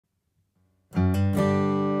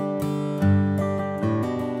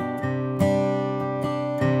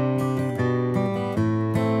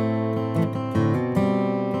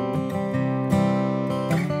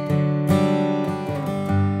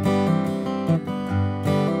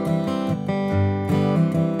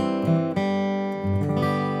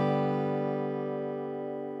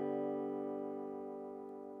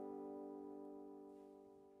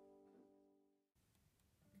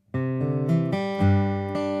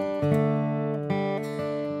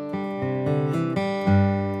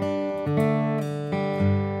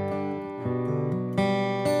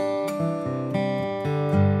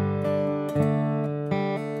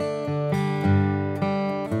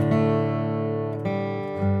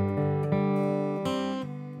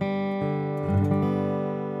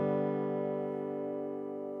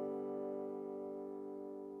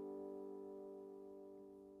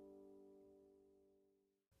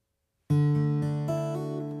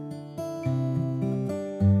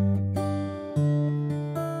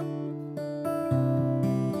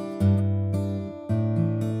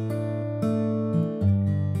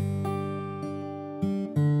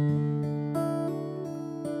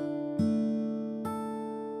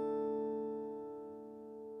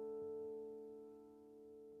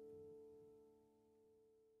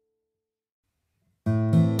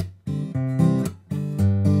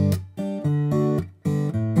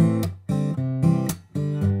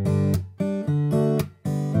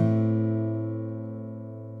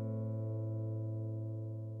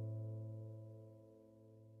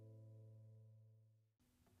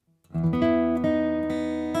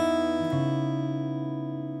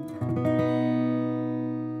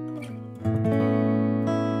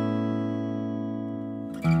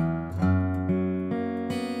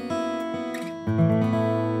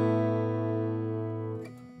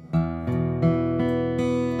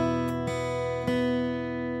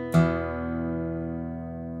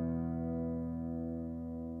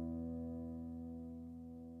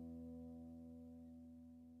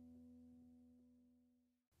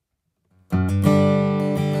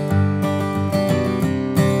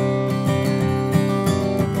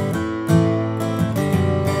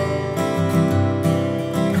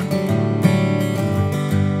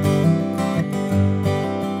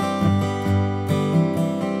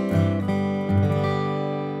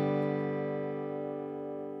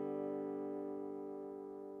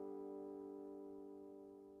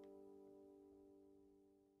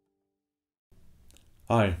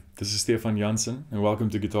Hi, this is Stefan Jansen and welcome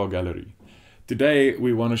to Guitar Gallery. Today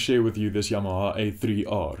we want to share with you this Yamaha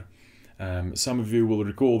A3R. Some of you will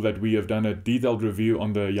recall that we have done a detailed review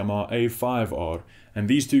on the Yamaha A5R, and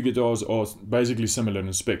these two guitars are basically similar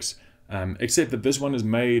in specs, except that this one is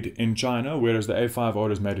made in China whereas the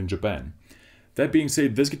A5R is made in Japan. That being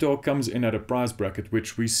said, this guitar comes in at a price bracket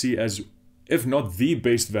which we see as, if not the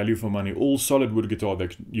best value for money, all solid wood guitar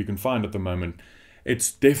that you can find at the moment.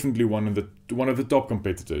 It's definitely one of the top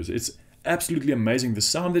competitors. It's absolutely amazing. The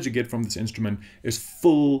sound that you get from this instrument is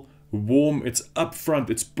full, warm, it's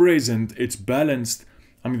upfront, it's present, it's balanced.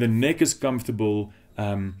 I mean, the neck is comfortable.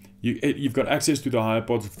 You've got access to the higher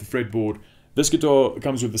parts of the fretboard. This guitar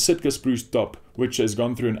comes with a Sitka spruce top, which has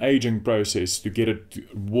gone through an aging process to get it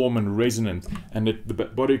warm and resonant, and the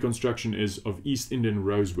body construction is of East Indian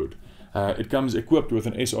rosewood. It comes equipped with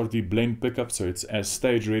an SRT blend pickup, so it's as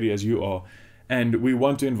stage ready as you are. And we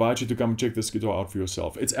want to invite you to come check this guitar out for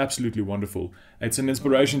yourself. It's absolutely wonderful. It's an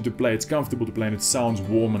inspiration to play, it's comfortable to play, and it sounds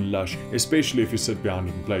warm and lush, especially if you sit behind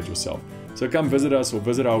it and play it yourself. So come visit us or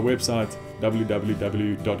visit our website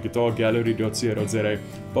www.guitargallery.co.za.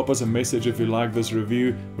 Pop us a message if you like this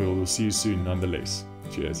review. We will see you soon nonetheless.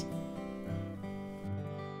 Cheers.